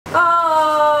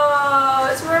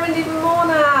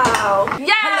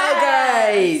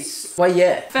Well,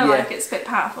 yeah. I feel like it's a bit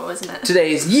powerful, isn't it?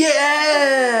 Today is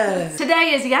yes!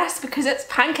 Today is yes because it's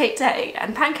Pancake Day,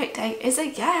 and Pancake Day is a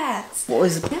yes. What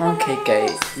is a pancake day?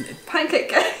 Pancake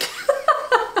Day.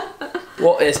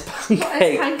 What is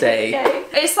Pancake Day?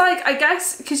 It's like, I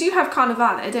guess, because you have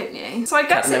Carnevale, don't you? So I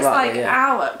guess it's like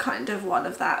our kind of one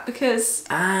of that, because...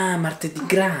 Ah, Martedì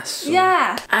Grasso.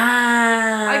 Yeah.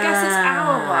 Ah. I guess it's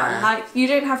our one. Like, you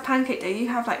don't have Pancake Day, you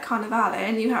have like Carnevale,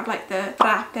 and you have like the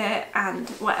frappe and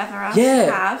whatever else you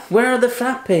have. Where are the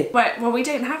frappe? Wait, well, we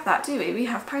don't have that, do we? We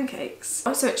have pancakes.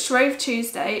 Also, it's Shrove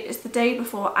Tuesday. It's the day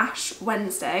before Ash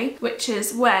Wednesday, which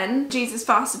is when Jesus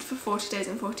fasted for 40 days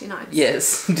and 40 nights.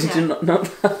 Yes. Did you not know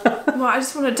that? Well, I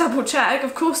just want to double check.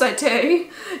 Of course I do.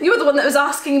 You were the one that was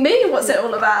asking me what's it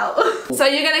all about. So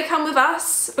you're going to come with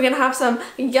us. We're going to have some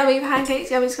yummy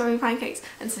pancakes, yummy scrummy pancakes,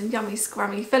 and some yummy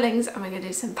scrummy fillings. And we're going to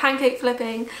do some pancake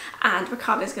flipping. And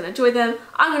Ricardo's going to join them.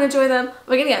 I'm going to join them.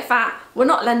 We're going to get fat. We're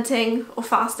not Lenting or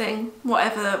fasting,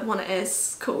 whatever one it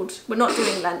is called. We're not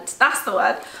doing Lent. That's the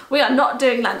word. We are not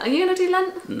doing Lent. Are you going to do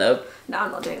Lent? Nope. No,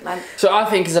 I'm not doing Lent. So I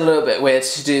think it's a little bit weird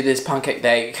to do this pancake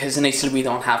day because in Italy we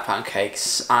don't have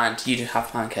pancakes and you do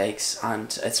have pancakes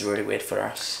and it's really weird for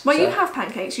us. Well, so. You have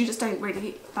pancakes, you just don't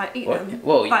really like eat them.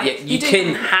 Well, like, you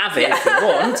can have it if you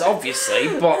want,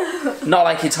 obviously, but not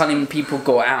like Italian people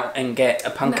go out and get a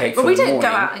pancake for the morning. But we don't go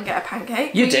out and get a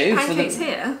pancake. You we do. Eat pancakes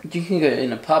here. You can go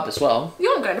in a pub as well.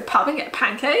 You won't go to a pub and get a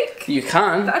pancake. You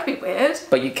can. That'd be weird.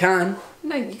 But you can.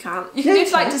 No, you can't. You can go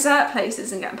to like dessert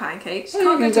places and get pancakes. You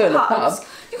can't go to pubs. Pub.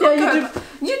 You can't go.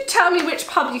 You tell me which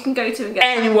pub you can go to and get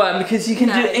anyone, because you can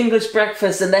do English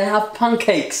breakfast and they have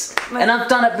pancakes. And I've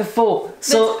done it before.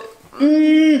 So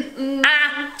they're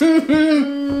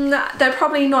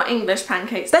probably not English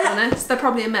pancakes, to be honest. They're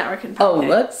probably American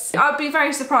pancakes. Oh, I'd be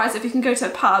very surprised if you can go to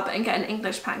a pub and get an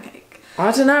English pancake. I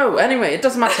don't know. Anyway, it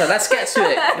doesn't matter. Let's get to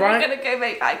it, right? We're gonna go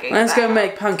make pancakes. Let's go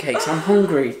make pancakes. I'm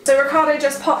hungry. So Ricardo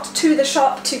just popped to the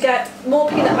shop to get more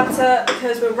peanut butter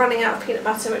because we're running out of peanut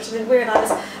butter, which I didn't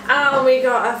realise. And we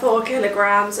got 4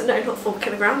 kilograms. No, not 4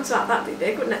 kilograms. That'd be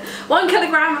big, wouldn't it? 1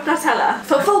 kilogram of Nutella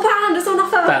for £4. It's on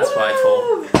offer. That's what I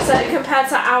thought. So compared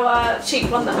to our cheap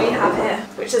one that we have here,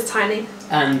 which is tiny.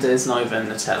 And it's not even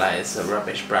Nutella. It's a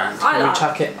rubbish brand. Can we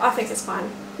chuck it? I think it's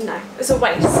fine. No, it's a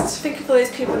waste. Think of all those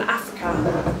people in Africa.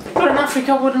 But in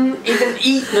Africa wouldn't even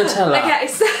eat Nutella. Okay,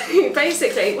 so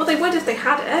basically, well they would if they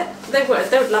had it. They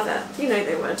would love it. You know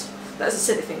they would. That's a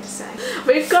silly thing to say.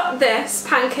 We've got this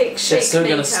pancake shake They're still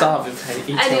maker. going to starve if they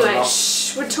eat it. Anyway,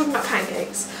 shh, we're talking about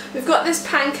pancakes. We've got this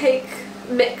pancake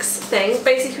mix thing.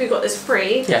 Basically we got this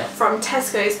free from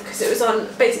Tesco's because it was on,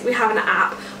 basically we have an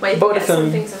app where you can get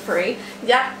some things for free.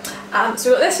 Yeah. So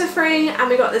we got this for free and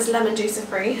we got this lemon juice for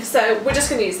free. So we're just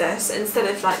going to use this instead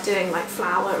of like doing like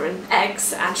flour and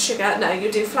eggs and sugar. No, you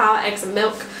do flour, eggs and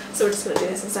milk. So we're just going to do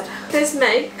this instead. This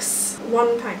makes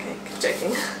 1 pancake.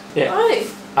 Joking. Yeah. Right.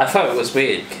 I thought it was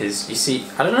weird because you see,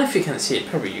 I don't know if you can see it,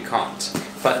 probably you can't.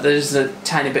 But there's a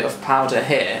tiny bit of powder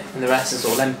here and the rest is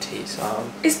all empty, so...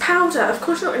 It's powder. Of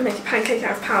course you're not going to make a pancake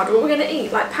out of powder. What we're going to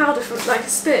eat, like powder from like a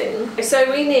spoon. So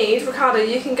we need, Ricardo,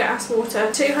 you can get us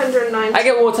water, 290. I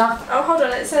get water. Oh, hold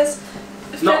on, it says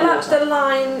fill up the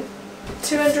line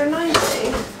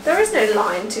 290. There is no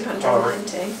line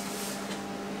 290.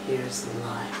 Here's the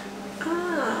line.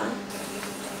 Ah.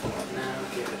 Now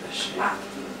give it a shake. Wow.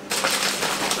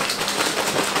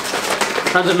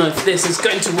 I don't know if this is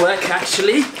going to work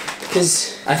actually,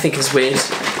 because I think it's weird.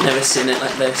 Never seen it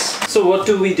like this. So what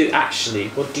do we do actually?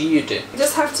 What do you do? You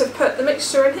just have to put the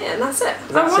mixture in here and that's it.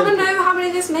 I want to know how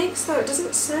many this makes though, it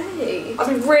doesn't say. I'd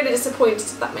be really disappointed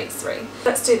if that makes 3.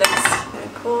 Let's do this. Okay,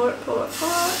 pour it, pour it, pour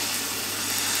it.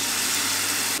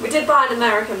 We did buy an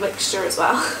American mixture as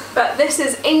well. But this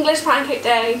is English Pancake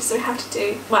Day, so we have to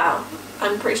do, well,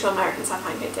 I'm pretty sure Americans have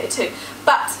Pancake Day too.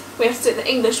 But we have to do it the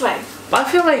English way. I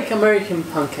feel like American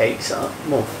pancakes are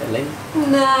more filling.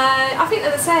 No, I think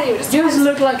they're the same. Yours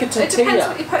look like a tortilla. It depends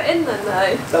what you put in them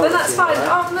though. Then that's fine. Right.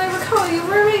 Oh no, Ricardo, you're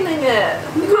ruining it.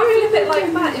 You can't flip it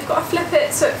like that. You've got to flip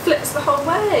it so it flips the whole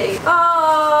way.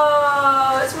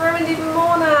 Oh, it's ruined even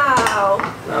more now.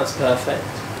 That's perfect.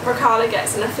 Ricardo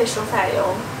gets an official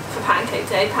fail for Pancake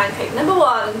Day. Pancake number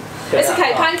 1. It's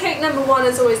okay. Pancake number 1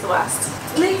 is always the worst.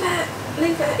 Leave it.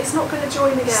 Leave it. It's not going to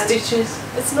join again. Stitches.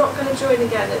 It's not going to join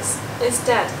again. It's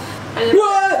dead. And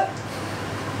what?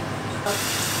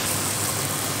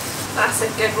 That's a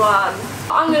good one.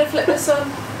 I'm going to flip this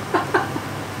on.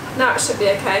 Now it should be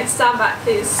okay. Stand back,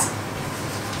 please.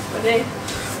 Ready?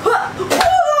 What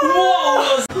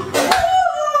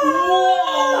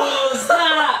was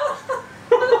that?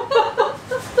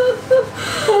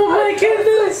 Oh my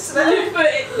goodness!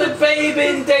 The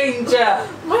may be in danger.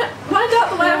 Mind out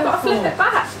the way, I've got to flip it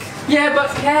back. Yeah, but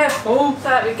careful.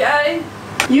 There we go.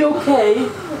 You okay?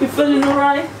 You feeling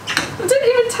alright? I didn't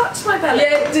even touch my belly.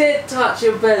 Yeah, it did touch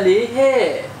your belly.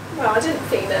 Here. Well, I didn't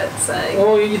feel it, so...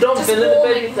 Oh, you don't feel it, the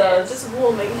baby does. Just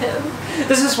warming him.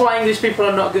 This is why English people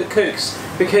are not good cooks,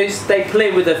 because they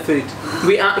play with their food.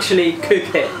 We actually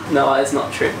cook it. No, it's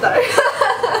not true. No.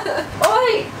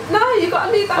 Oi! No, you've got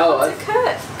to leave that one to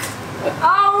cook.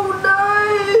 Oh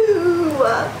no!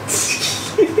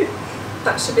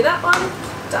 That should be that one.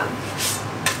 Done.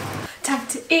 Time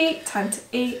to eat, time to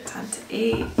eat, time to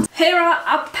eat. Here are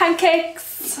our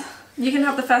pancakes. You can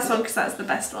have the first one because that's the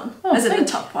best one. Oh, as in the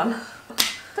top one.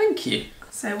 Thank you.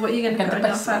 So what are you going to put on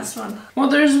your first one? Well,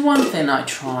 there's one thing I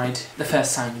tried the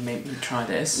first time you made me try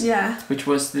this. Yeah. Which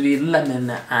was the lemon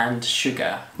and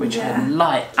sugar, which I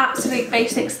like. Absolute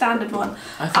basic standard one.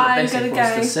 I thought the basic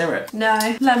was the syrup.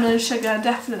 No, lemon and sugar,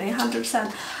 definitely,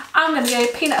 100%. I'm going to go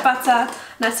peanut butter,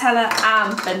 Nutella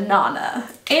and banana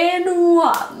in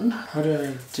one. How do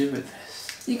I do with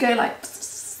this? You go like...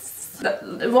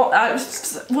 What?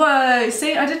 Whoa,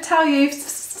 see, I did tell you.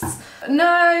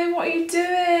 No, what are you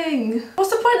doing?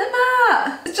 What's the point in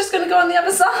that? It's just going to go on the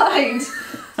other side.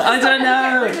 I don't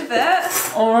know. Get rid of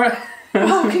it. Or...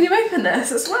 Oh, can you open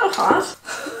this? It's well hard.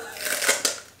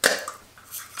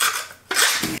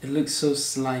 It looks so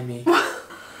slimy.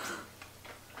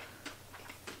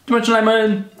 Too much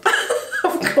lemon.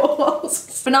 Of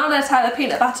course. Banana, Nutella,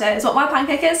 peanut butter is what my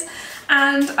pancake is.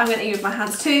 And I'm going to eat with my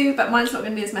hands too, but mine's not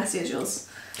going to be as messy as yours.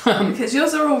 Because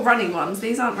yours are all runny ones.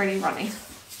 These aren't really runny.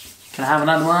 Can I have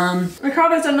another one?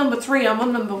 Ricardo's on number 3, I'm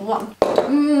on number 1.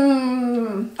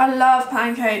 I love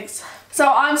pancakes. So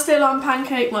I'm still on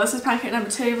pancake, well this is pancake number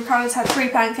 2. Ricardo's had 3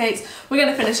 pancakes. We're going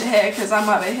to finish it here because I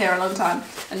might be here a long time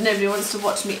and nobody wants to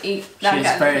watch me eat.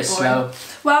 She's very slow.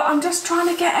 Well, I'm just trying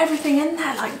to get everything in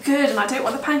there like good and I don't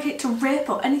want the pancake to rip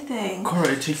or anything. Cora,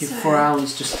 it took you 4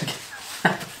 hours just to get...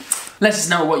 Let us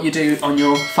know what you do on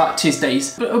your Fat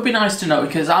Tuesdays. But it would be nice to know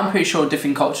because I'm pretty sure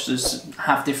different cultures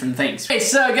have different things. Okay,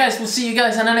 so guys, we'll see you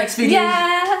guys in the next video.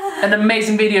 Yeah! An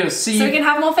amazing video. See you. So we can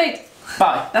have more food.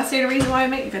 Bye. That's the only reason why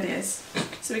we make videos.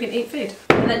 So we can eat food.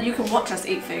 And then you can watch us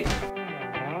eat food.